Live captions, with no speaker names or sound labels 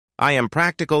I am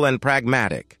practical and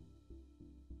pragmatic.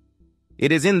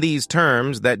 It is in these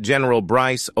terms that General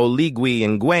Brice Oligui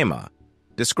Nguema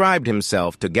described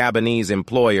himself to Gabonese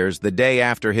employers the day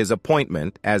after his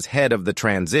appointment as head of the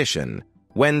transition,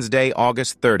 Wednesday,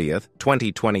 August 30th,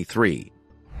 2023.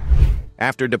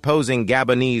 After deposing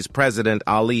Gabonese President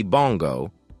Ali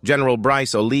Bongo, General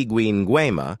Brice Oligui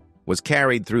Nguema was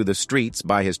carried through the streets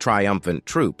by his triumphant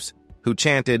troops, who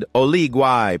chanted,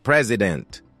 "Oligui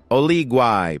President!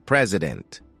 Oligui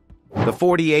President!" The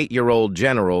 48-year-old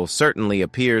general certainly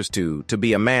appears to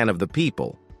be a man of the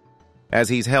people, as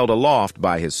he's held aloft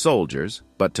by his soldiers,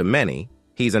 but to many,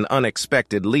 he's an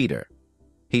unexpected leader.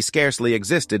 He scarcely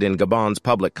existed in Gabon's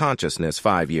public consciousness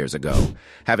 5 years ago,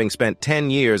 having spent 10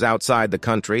 years outside the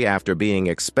country after being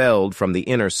expelled from the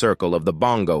inner circle of the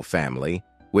Bongo family,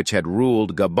 which had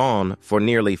ruled Gabon for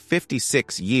nearly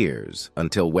 56 years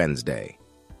until Wednesday.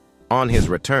 On his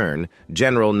return,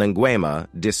 General Nguema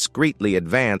discreetly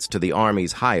advanced to the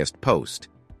army's highest post.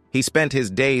 He spent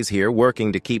his days here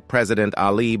working to keep President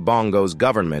Ali Bongo's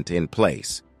government in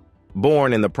place.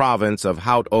 Born in the province of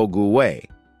Haut-Ogooué,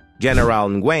 General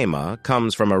Nguema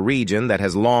comes from a region that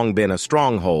has long been a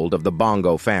stronghold of the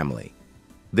Bongo family.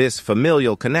 This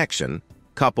familial connection,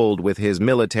 coupled with his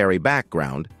military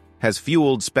background, has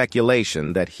fueled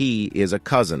speculation that he is a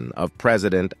cousin of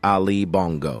President Ali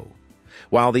Bongo.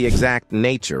 While the exact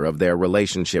nature of their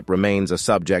relationship remains a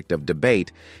subject of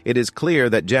debate, it is clear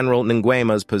that General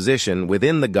Nguema's position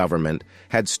within the government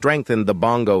had strengthened the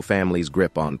Bongo family's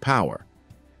grip on power.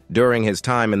 During his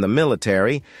time in the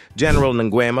military, General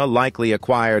Nguema likely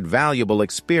acquired valuable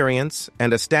experience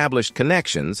and established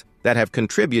connections that have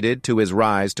contributed to his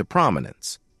rise to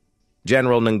prominence.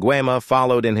 General Nguema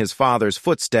followed in his father's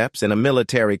footsteps in a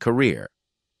military career.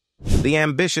 The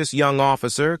ambitious young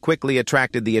officer quickly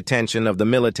attracted the attention of the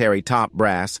military top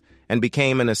brass and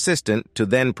became an assistant to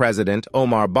then-President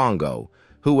Omar Bongo,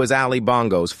 who was Ali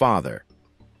Bongo's father.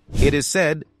 It is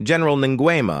said General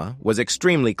Nguema was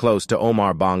extremely close to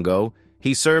Omar Bongo.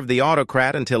 He served the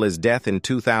autocrat until his death in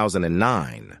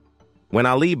 2009. When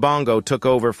Ali Bongo took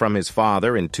over from his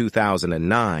father in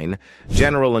 2009,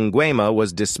 General Nguema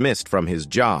was dismissed from his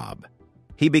job.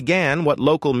 He began what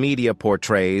local media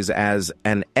portrays as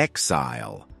an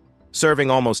exile, serving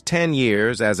almost 10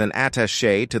 years as an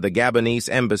attaché to the Gabonese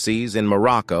embassies in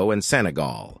Morocco and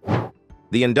Senegal.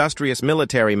 The industrious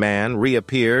military man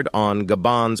reappeared on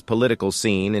Gabon's political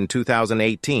scene in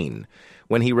 2018,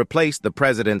 when he replaced the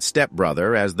president's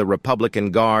stepbrother as the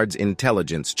Republican Guard's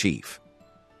intelligence chief.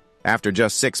 After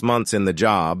just 6 months in the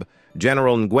job,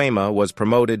 General Nguema was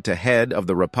promoted to head of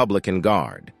the Republican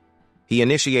Guard. He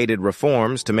initiated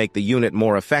reforms to make the unit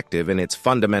more effective in its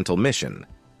fundamental mission,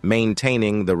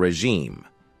 maintaining the regime.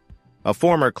 A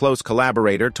former close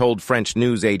collaborator told French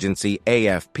news agency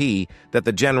AFP that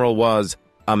the general was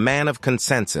a man of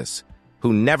consensus,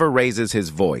 who never raises his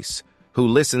voice, who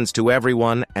listens to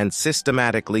everyone and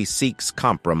systematically seeks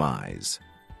compromise.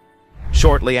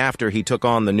 Shortly after he took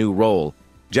on the new role,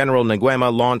 General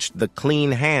Nguema launched the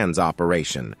Clean Hands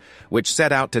operation, which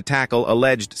set out to tackle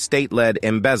alleged state-led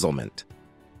embezzlement.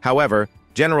 However,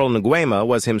 General Nguema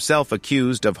was himself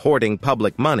accused of hoarding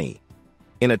public money.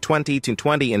 In a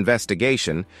 2020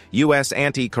 investigation, U.S.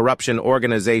 anti-corruption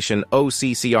organization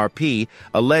OCCRP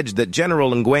alleged that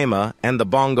General Nguema and the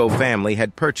Bongo family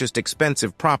had purchased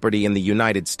expensive property in the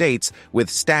United States with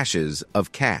stashes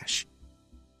of cash.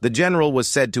 The general was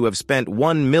said to have spent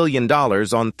 $1 million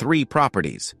on 3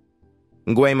 properties.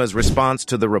 Nguema's response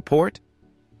to the report?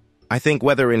 I think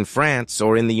whether in France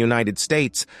or in the United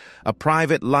States, a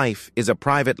private life is a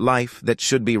private life that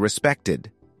should be respected.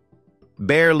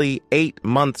 Barely 8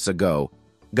 months ago,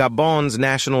 Gabon's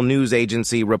national news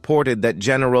agency reported that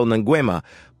General Nguema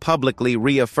publicly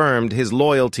reaffirmed his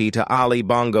loyalty to Ali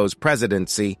Bongo's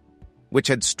presidency, which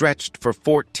had stretched for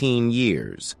 14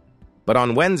 years. But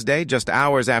on Wednesday, just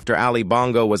hours after Ali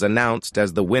Bongo was announced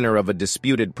as the winner of a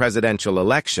disputed presidential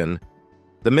election,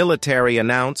 the military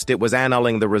announced it was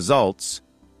annulling the results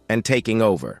and taking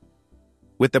over.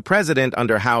 With the president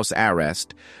under house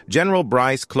arrest, General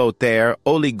Brice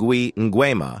Oligui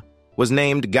Nguema was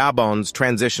named Gabon's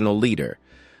transitional leader.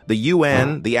 The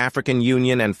UN, the African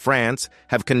Union, and France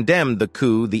have condemned the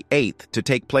coup, the 8th, to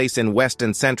take place in West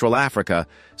and Central Africa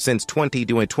since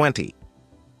 2020.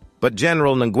 But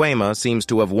General Nguema seems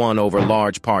to have won over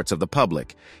large parts of the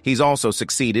public. He's also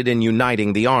succeeded in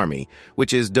uniting the army,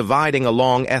 which is dividing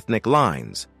along ethnic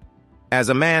lines. As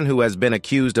a man who has been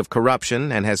accused of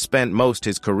corruption and has spent most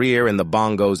his career in the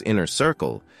Bongo's inner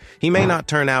circle, he may not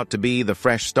turn out to be the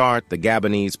fresh start the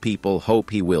Gabonese people hope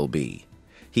he will be.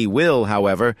 He will,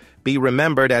 however, be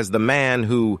remembered as the man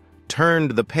who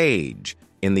turned the page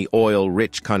in the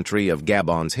oil-rich country of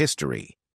Gabon's history.